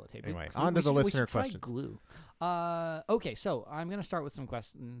 Gorilla tape. Anyway, We- on we to the should- we listener should try questions. glue. Okay, so I'm going to start with some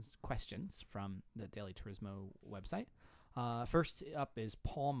questions from the Daily Turismo website. First up is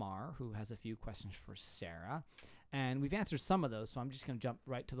Paul Marr, who has a few questions for Sarah, and we've answered some of those. So I'm just going to jump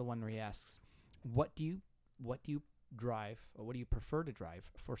right to the one where he asks, "What do you drive, or what do you prefer to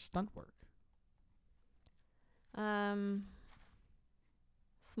drive for stunt work?"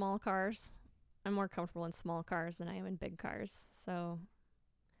 Small cars. I'm more comfortable in small cars than I am in big cars. So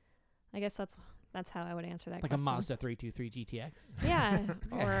I guess that's how I would answer that Like question. a Mazda 323 GTX. Yeah,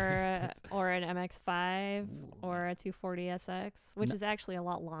 Yeah. or an MX-5 Ooh. or a 240 SX, which No- is actually a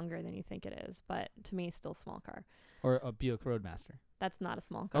lot longer than you think it is, but to me, still small car. Or a Buick Roadmaster. That's not a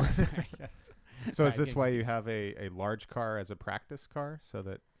small Oh, car. sorry. Yes. So Sorry, is this getting why you confused. have a large car as a practice car, so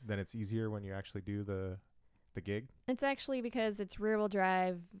that then it's easier when you actually do the gig? It's actually because it's rear-wheel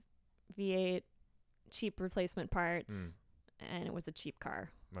drive, V8, cheap replacement parts, and it was a cheap car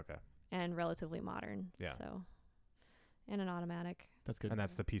Okay. and relatively modern. Yeah. So, and an automatic. That's good. And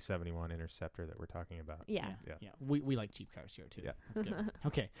that's the P71 Interceptor that we're talking about. Yeah. Yeah. We like cheap cars here too. Yeah. That's good.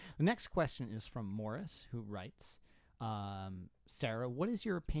 Okay. The next question is from Morris, who writes, Sarah, what is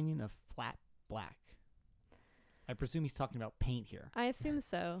your opinion of flat black? I presume he's talking about paint here. I assume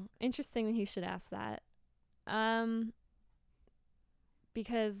so. Interesting that he should ask that.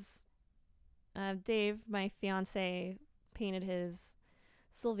 Because Dave, my fiance, painted his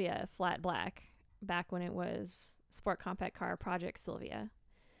Sylvia flat black back when it was Sport Compact Car Project Sylvia.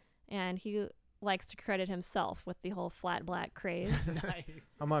 And he likes to credit himself with the whole flat black craze. Nice.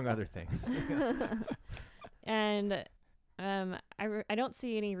 Among other things. And I don't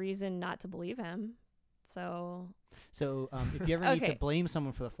see any reason not to believe him. So So if you ever need to Okay. blame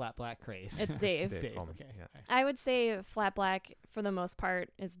someone for the flat black craze, It's Dave. Dave. Coleman. Okay. Yeah. I would say flat black for the most part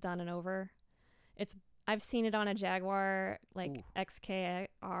is done and over. I've seen it on a Jaguar like Ooh. XKR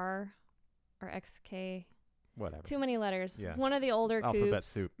or XK. Whatever. Too many letters. Yeah. One of the older Alphabet coupes,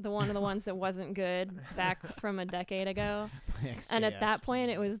 soup. the one of the ones that wasn't good back from a decade ago. And at XJS. that point,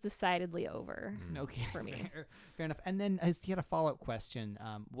 it was decidedly over. Mm. Okay, for me. Fair enough. And then he had a follow-up question.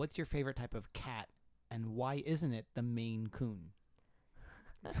 What's your favorite type of cat, and why isn't it the Maine Coon?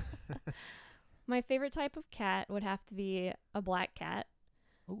 My favorite type of cat would have to be a black cat.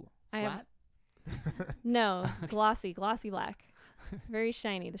 Ooh, I have- flat? No, glossy black. Very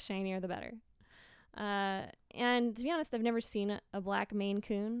shiny. The shinier, the better. And to be honest, I've never seen a black Maine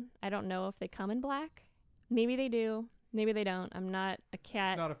Coon. I don't know if they come in black. Maybe they do. Maybe they don't. I'm not a cat.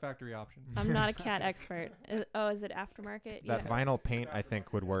 It's not a factory option. I'm not a cat expert. Is it aftermarket? That Yeah. vinyl paint, I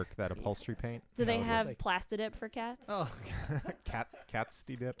think, would work. That upholstery paint. Do they That was have like- Plastidip for cats? Oh, cat's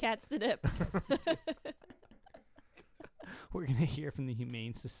dip? Cats to dip. we're going to hear from the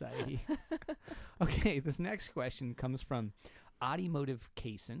Humane Society. Okay, this next question comes from Automotive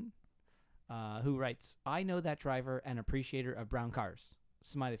Kaysen, who writes, I know that driver and appreciator of brown cars.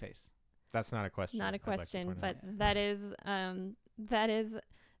 Smiley face. That's not a question. Not a I'd like to question, point but out. that is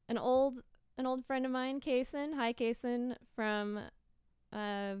an old friend of mine, Kaysen. Hi, Kaysen, from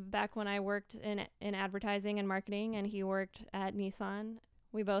back when I worked in advertising and marketing, and he worked at Nissan.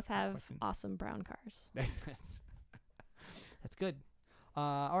 We both have question. awesome brown cars. That's good.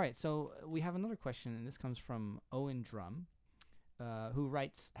 All right, so we have another question, and this comes from Owen Drum, who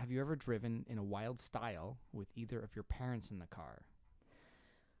writes, have you ever driven in a wild style with either of your parents in the car?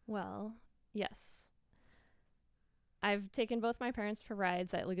 Well, yes. I've taken both my parents for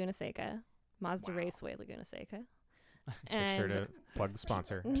rides at Laguna Seca, Mazda Wow. Raceway Laguna Seca. Make sure to plug the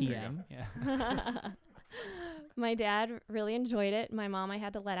sponsor. There you go. TM, yeah. My dad really enjoyed it. My mom I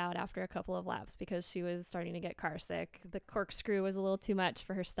had to let out after a couple of laps because she was starting to get car sick. The corkscrew was a little too much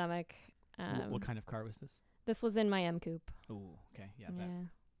for her stomach. What kind of car was this? This was in my M Coupe. Oh, okay, yeah,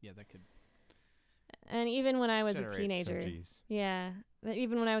 that could. And even when I was Generate a some teenager, Gs.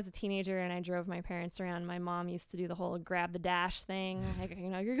 even when I was a teenager and I drove my parents around, my mom used to do the whole grab the dash thing. Like,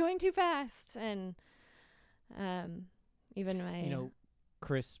 you're going too fast. And even my...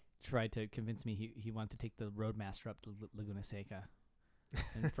 Chris tried to convince me he wanted to take the Roadmaster up to Laguna Seca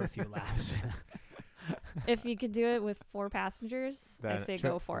and for a few laps. if you could do it with 4 passengers, I Then say try-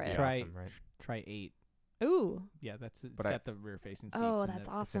 go for it. Yeah, Try awesome, right? try 8 Ooh. Yeah, it's But got the rear-facing seats. Oh, and that's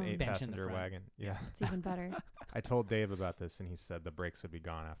the, awesome. It's an Bench in the 8-passenger front. wagon. Yeah. It's even better. I told Dave about this, and he said the brakes would be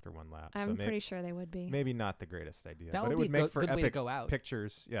gone after one lap. I'm so pretty sure they would be. maybe not the greatest idea, That but would it be would make a for good way to epic go out.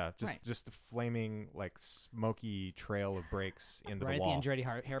 pictures. Yeah, Right. just a flaming, like, smoky trail of brakes into right the at wall. the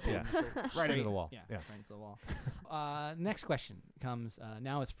Andretti hairpin. Yeah. Just go Right straight into the wall. Yeah, Yeah. right into the wall. Next question comes,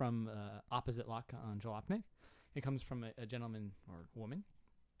 now it's from Opposite Lock on Jalopnik. It comes from a gentleman or woman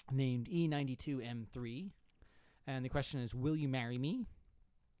named E92M3. And the question is, will you marry me?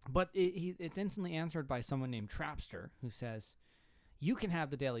 But it's instantly answered by someone named Trapster, who says, you can have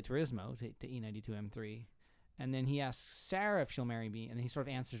the Daily Turismo to E92M3. And then he asks Sarah if she'll marry me. And then he sort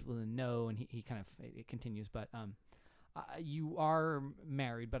of answers with a no, and he kind of, it continues. But you are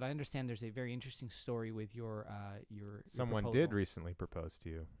married, but I understand there's a very interesting story with your Someone proposal. did recently propose to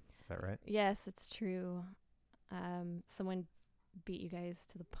you. Is that right? Yes, it's true. Someone beat you guys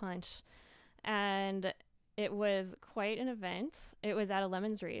to the punch. And it was quite an event. It was at a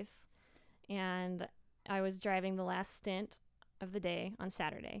Lemons race. And I was driving the last stint of the day on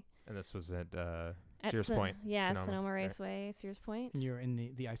Saturday. And this was at At Sears Point. Yeah, Sonoma, right. Raceway, Sears Point. And you're in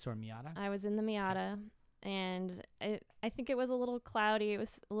the Eyesore Miata? I was in the Miata. And I think it was a little cloudy. It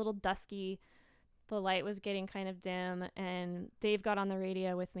was a little dusky. The light was getting kind of dim. And Dave got on the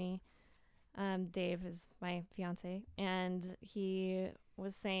radio with me. Dave is my fiance, and he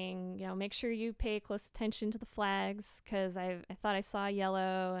was saying, make sure you pay close attention to the flags, because I thought I saw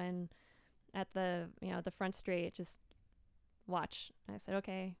yellow, and at the the front straight, just watch. I said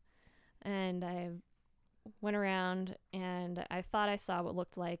okay, and I went around, and I thought I saw what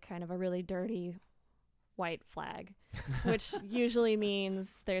looked like kind of a really dirty white flag, which usually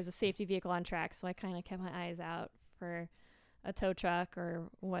means there's a safety vehicle on track. So I kind of kept my eyes out for a tow truck or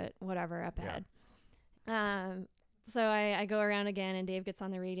whatever up ahead. So I go around again, and Dave gets on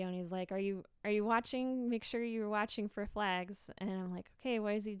the radio, and he's like, are you watching? Make sure you're watching for flags. And I'm like, okay,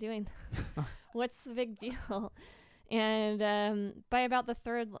 why is he doing that? What's the big deal? And by about the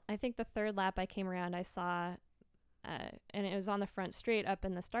third lap I came around, I saw, and it was on the front straight up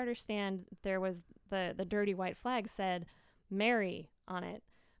in the starter stand, there was the dirty white flag said Mary on it.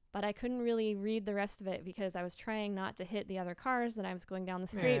 But I couldn't really read the rest of it because I was trying not to hit the other cars that I was going down the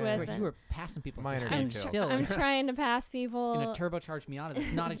street with. Wait, you were passing people. Minor standing details. still I'm trying to pass people. in a turbocharged Miata.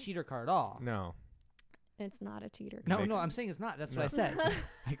 That's not a cheater car at all. No. It's not a cheater. No, Makes- I'm saying it's not. That's No. what I said.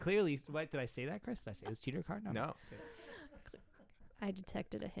 I clearly. What did I say that, Chris? Did I say it was cheater car? No. No. I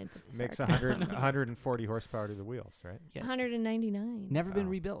detected a hint of Makes sarcasm. 140 horsepower to the wheels, right? Yeah. 199. Never been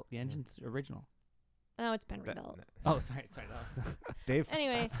Oh. rebuilt. The engine's original. Oh, it's been That- rebuilt. Oh, sorry. That was Dave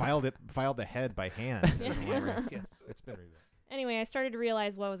Anyway. filed the head by hand. Yeah. yes. It's been rebuilt. Anyway, I started to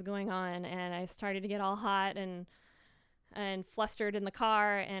realize what was going on, and I started to get all hot and flustered in the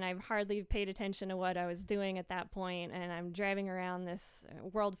car, and I've hardly paid attention to what I was doing at that point, and I'm driving around this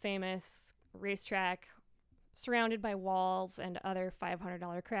world-famous racetrack surrounded by walls and other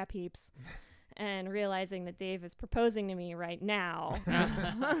 $500 crap heaps, and realizing that Dave is proposing to me right now.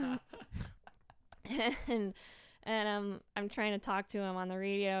 and I'm trying to talk to him on the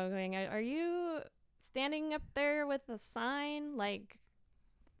radio, going, are you standing up there with a sign like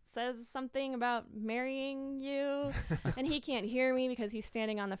says something about marrying you? And he can't hear me because he's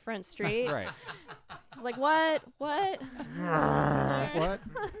standing on the front straight. Right. He's like, what? What?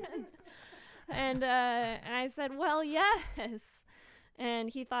 And I said, well, yes. And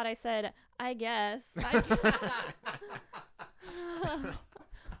he thought I said, I guess.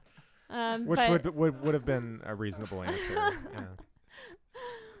 Which but- would have been a reasonable answer.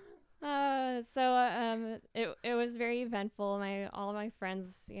 Yeah. It was very eventful. All of my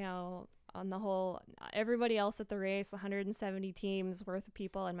friends, on the whole, everybody else at the race, 170 teams worth of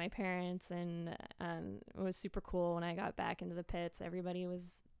people, and my parents, and it was super cool. When I got back into the pits, everybody was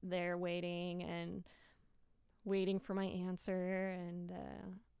there waiting for my answer, and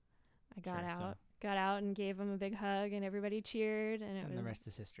I got out and gave them a big hug, and everybody cheered, and the rest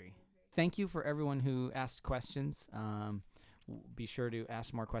is history. Thank you for everyone who asked questions. Be sure to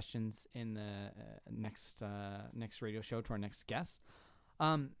ask more questions in the next radio show to our next guest.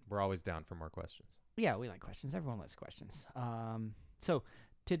 We're always down for more questions. Yeah, we like questions. Everyone likes questions. So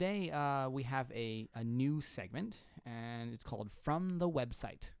today we have a new segment, and it's called From the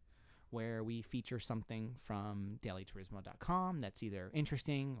Website, where we feature something from dailyturismo.com that's either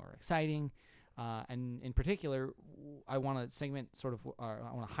interesting or exciting. And in particular, I want to I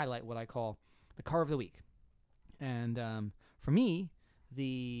want to highlight what I call the car of the week. And for me,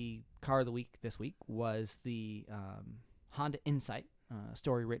 the car of the week this week was the Honda Insight,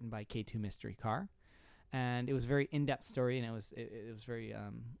 story written by K2 Mystery Car. And it was a very in-depth story, and it was very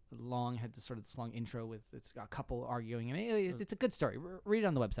long. Had this long intro with it's a couple arguing, and it's a good story. Read it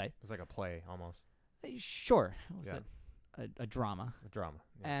on the website. It's like a play almost. Sure, it was a drama. A drama.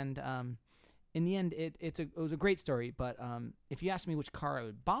 Yeah. And in the end, it was a great story. But if you ask me which car I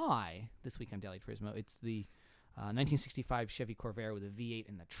would buy this week on Daily Turismo, it's the 1965 Chevy Corvair with a V8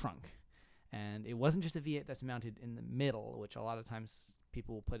 in the trunk. And it wasn't just a V8 that's mounted in the middle, which a lot of times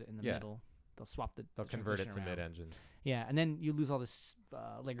people will put it in the middle. They'll swap They'll convert it to mid-engine. Yeah, and then you lose all this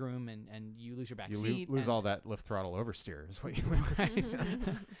leg room, and you lose your back seat. You lose all that lift throttle oversteer is what you lose.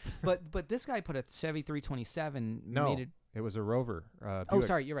 But this guy put a Chevy 327. No, it was a Rover. Buick,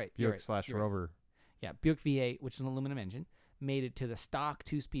 sorry, you're right. Buick / Rover. Right. Yeah, Buick V8, which is an aluminum engine, made it to the stock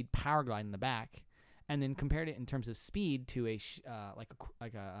 2-speed power glide in the back, and then compared it in terms of speed to a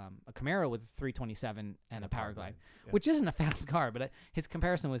Camaro with a 327 and a power glide, which isn't a fast car, but his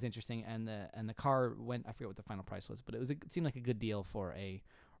comparison was interesting, and the car went, I forget what the final price was, but it seemed like a good deal for a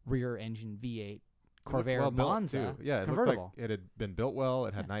rear engine V8 Corvair Monza convertible. It had been built well.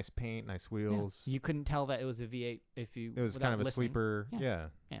 It had nice paint, nice wheels. Yeah. You couldn't tell that it was a V8 if you. It was kind of a sleeper. Yeah.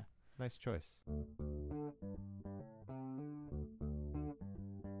 Nice choice.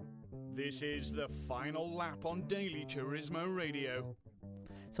 This is the final lap on Daily Turismo Radio.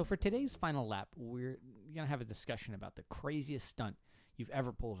 So for today's final lap, we're going to have a discussion about the craziest stunt you've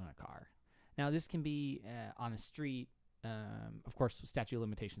ever pulled in a car. Now, this can be on a street. Of course, statute of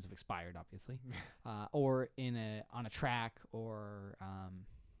limitations have expired, obviously. Or on a track, or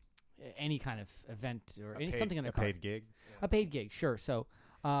any kind of event, or something in the car. A paid gig? Yeah. A paid gig, sure. So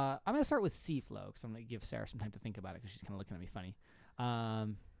I'm going to start with Cflo, because I'm going to give Sarah some time to think about it, because she's kind of looking at me funny.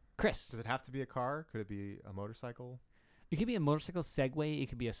 Chris. Does it have to be a car? Could it be a motorcycle? It could be a motorcycle, Segway. It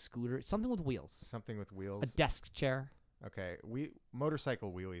could be a scooter. Something with wheels. Something with wheels. A desk chair. Okay.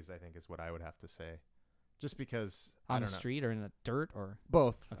 Motorcycle wheelies, I think, is what I would have to say. Just because... On the street or in the dirt? Or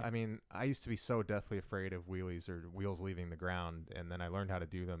both. Okay. I mean, I used to be so deathly afraid of wheelies or wheels leaving the ground, and then I learned how to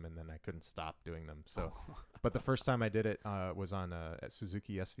do them, and then I couldn't stop doing them. So, But the first time I did it was on a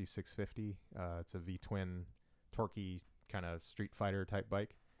Suzuki SV650. It's a V-twin, torquey kind of street fighter type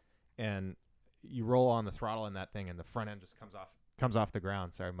bike. And you roll on the throttle in that thing, and the front end just comes off the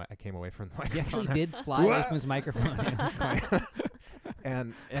ground. Sorry, I came away from the microphone. He actually did fly away from his microphone.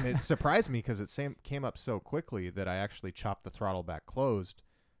 and it surprised me because it came up so quickly that I actually chopped the throttle back closed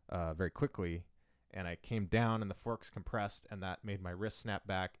very quickly, and I came down, and the forks compressed, and that made my wrist snap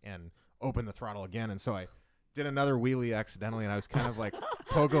back and open the throttle again. And so I did another wheelie accidentally, and I was kind of like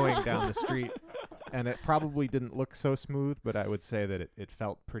pogoing down the street. And it probably didn't look so smooth, but I would say that it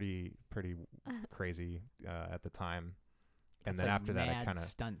felt pretty crazy at the time. And then after that, I kind of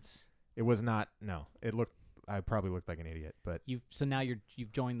stunts. It was not. No, I probably looked like an idiot. But so now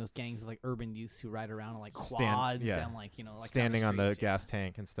you've joined those gangs of like urban youths who ride around on like quads and like like standing on the gas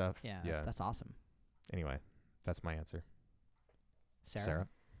tank and stuff. Yeah, that's awesome. Anyway, that's my answer. Sarah?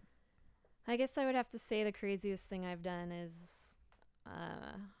 I guess I would have to say the craziest thing I've done is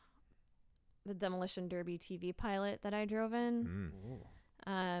the Demolition Derby TV pilot that I drove in.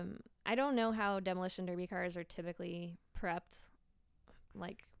 I don't know how Demolition Derby cars are typically prepped,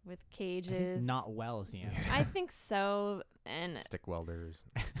 like with cages. Not well is the answer. I think so. And stick welders.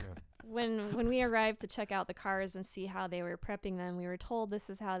 When we arrived to check out the cars and see how they were prepping them, we were told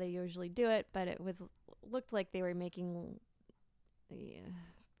this is how they usually do it, but it looked like they were making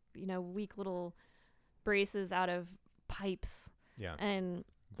weak little braces out of pipes. Yeah. And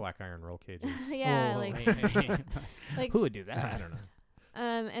black iron roll cages. Yeah, like who would do that? I don't know.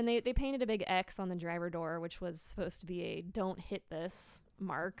 And they painted a big X on the driver door, which was supposed to be a "Don't hit this"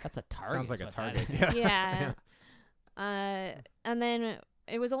 mark. That's a target. Sounds like a target. Yeah. And then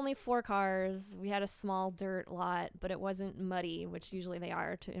it was only 4 cars. We had a small dirt lot, but it wasn't muddy, which usually they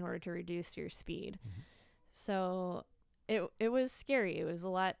are in order to reduce your speed. Mm-hmm. So it was scary. It was a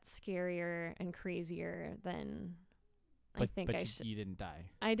lot scarier and crazier than. But, I think you didn't die.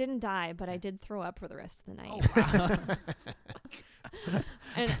 I didn't die, but I did throw up for the rest of the night. Oh,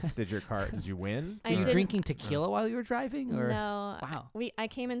 wow. Did you win? Were you drinking tequila while you were driving? Or? No. Wow. I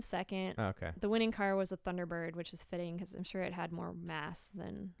came in second. Oh, okay. The winning car was a Thunderbird, which is fitting because I'm sure it had more mass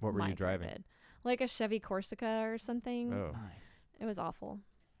than What were you driving? Did. Like a Chevy Corsica or something. Oh. Nice. It was awful.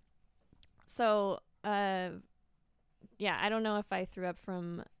 So, I don't know if I threw up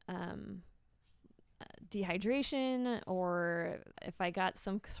from dehydration or if I got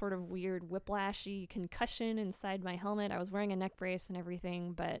some sort of weird whiplashy concussion inside my helmet. I was wearing a neck brace and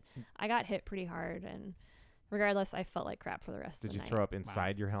everything, but I got hit pretty hard, and regardless, I felt like crap for the rest of the night. Did you throw up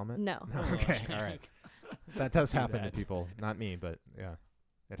inside your helmet? No. Okay, all right. That does happen to people. Not me, but yeah,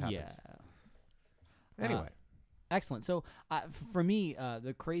 it happens. Anyway. Excellent. So for me,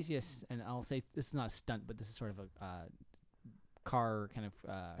 the craziest, and I'll say this is not a stunt, but this is sort of a car kind of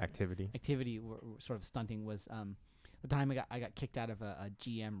Activity. Sort of stunting was the time I got kicked out of a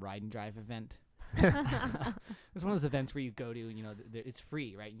GM ride and drive event. It's one of those events where you go to, you know, it's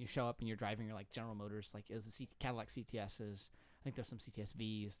free, right? And you show up and you're driving your like General Motors, like it was the Cadillac CTSs. I think there's some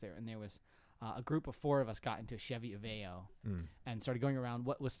CTS-Vs there, and there was a group of 4 of us got into a Chevy Aveo and started going around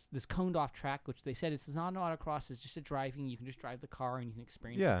what was this coned off track, which they said it's not an autocross, it's just a driving. You can just drive the car and you can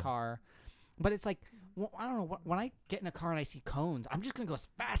experience the car. But it's like, I don't know, when I get in a car and I see cones, I'm just going to go as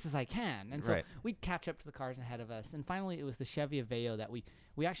fast as I can. And so we'd catch up to the cars ahead of us. And finally, it was the Chevy Aveo that we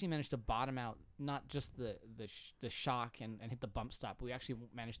actually managed to bottom out, not just the shock and hit the bump stop, but we actually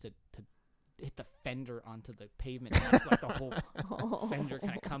managed to hit the fender onto the pavement. And like the whole fender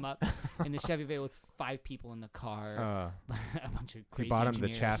kind of come up. And the Chevy Aveo with 5 people in the car, a bunch of crazy bottomed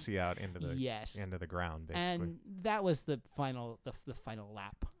engineers. the chassis out into the ground, basically. And that was the final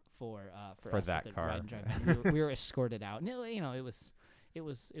lap for us that at the car. ride and drive. we were escorted out, and it was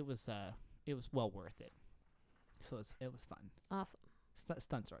well worth it. So it was fun. Awesome.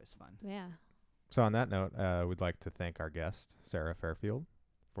 Stunts are always fun. Yeah. So on that note, we'd like to thank our guest, Sarah Fairfield,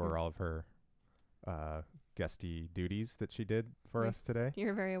 for all of her guesty duties that she did for us today.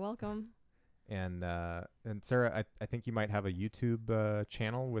 You're very welcome. And Sarah, I think you might have a YouTube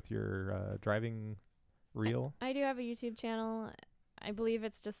channel with your driving reel. I do have a YouTube channel. I believe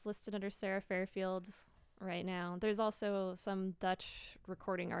it's just listed under Sarah Fairfield right now. There's also some Dutch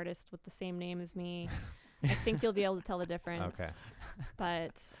recording artist with the same name as me. I think you'll be able to tell the difference. Okay.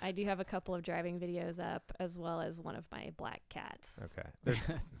 But I do have a couple of driving videos up, as well as one of my black cats. Okay.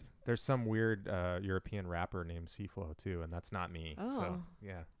 There's some weird European rapper named Cflo too, and that's not me. Oh. So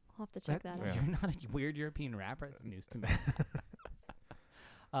yeah. I'll have to check that out. You're not a weird European rapper? It's news to me.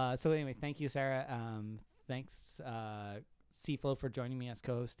 So anyway, thank you, Sarah. Thanks, Cflo, for joining me as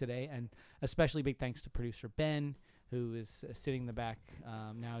co-host today, and especially big thanks to producer Ben, who is sitting in the back.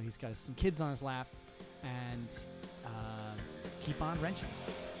 Now he's got some kids on his lap, and keep on wrenching.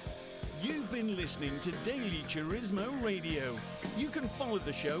 You've been listening to Daily Turismo Radio. You can follow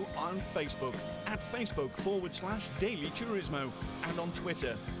the show on Facebook at Facebook.com/Daily Turismo and on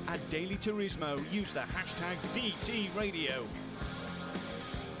Twitter at Daily Turismo. Use the hashtag DT Radio.